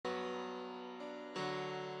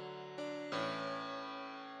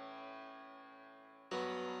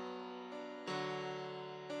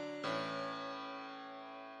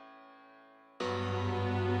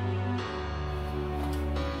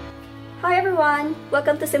everyone!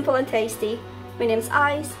 Welcome to Simple and Tasty. My name is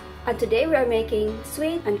Ice, and today we are making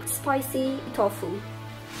sweet and spicy tofu.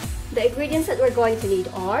 The ingredients that we're going to need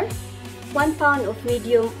are 1 pound of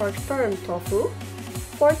medium or firm tofu,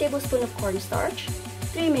 4 tablespoons of cornstarch,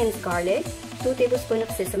 3 minced garlic, 2 tablespoons of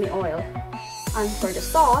sesame oil. And for the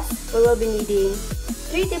sauce, we will be needing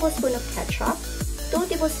 3 tablespoons of ketchup, 2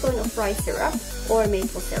 tablespoons of rice syrup or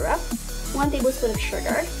maple syrup, 1 tablespoon of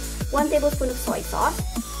sugar, 1 tablespoon of soy sauce,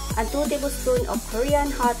 and 2 tablespoons of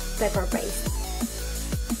Korean hot pepper paste.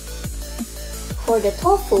 For the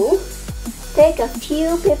tofu, take a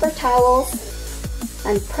few paper towels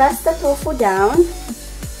and press the tofu down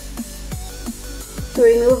to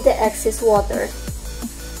remove the excess water.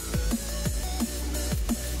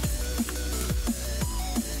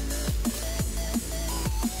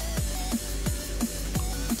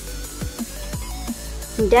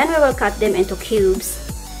 And then we will cut them into cubes.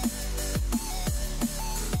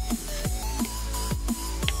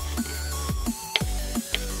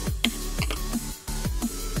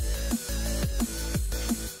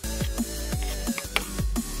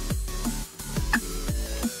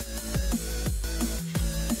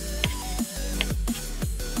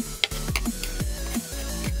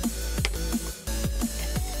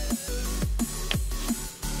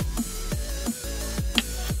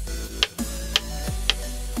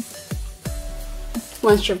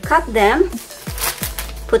 Once you've cut them,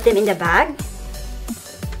 put them in the bag.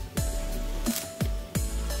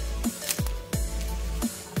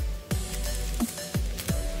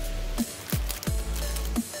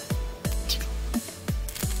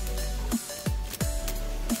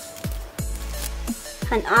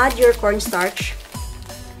 And add your cornstarch.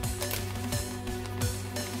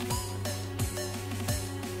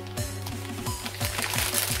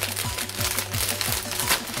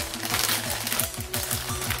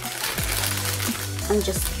 And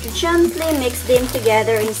just gently mix them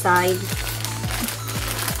together inside.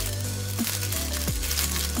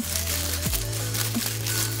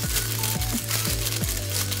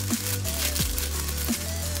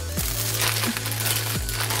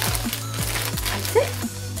 That's it.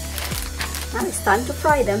 Now it's time to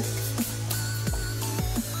fry them.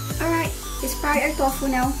 Alright, let's fry our tofu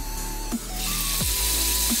now.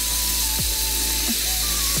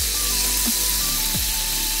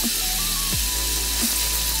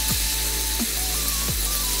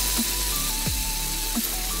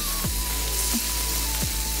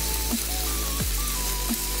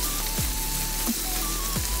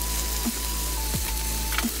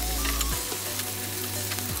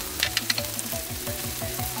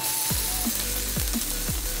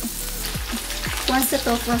 Once the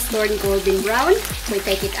tofu has turned golden brown, we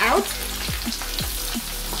take it out.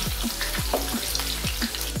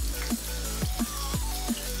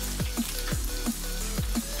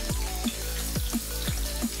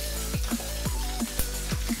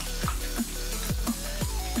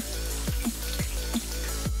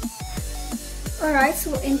 Alright,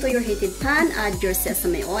 so into your heated pan, add your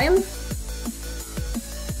sesame oil.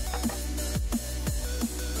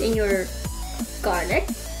 Then your garlic.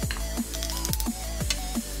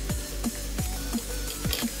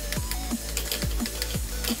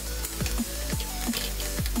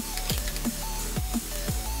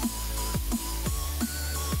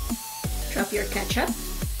 Drop your ketchup.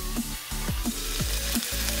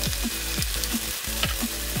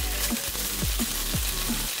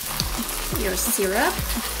 Your syrup.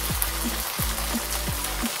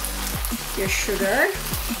 Your sugar.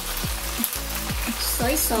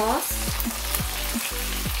 Soy sauce.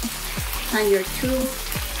 And your 2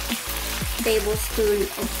 tablespoons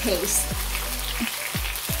of paste.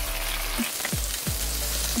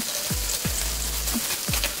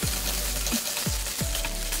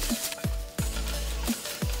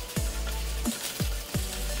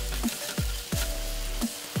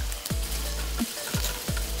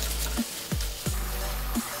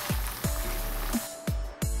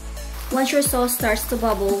 Once your sauce starts to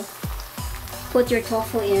bubble, put your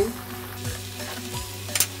tofu in.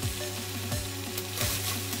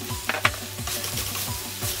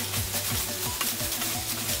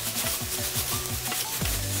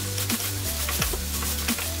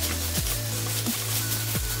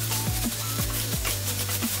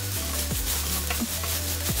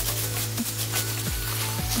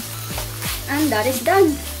 And that is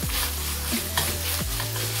done.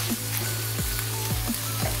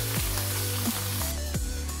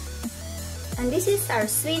 And this is our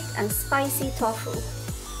sweet and spicy tofu.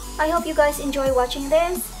 I hope you guys enjoy watching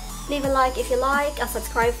this. Leave a like if you like and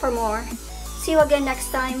subscribe for more. See you again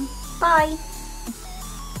next time. Bye!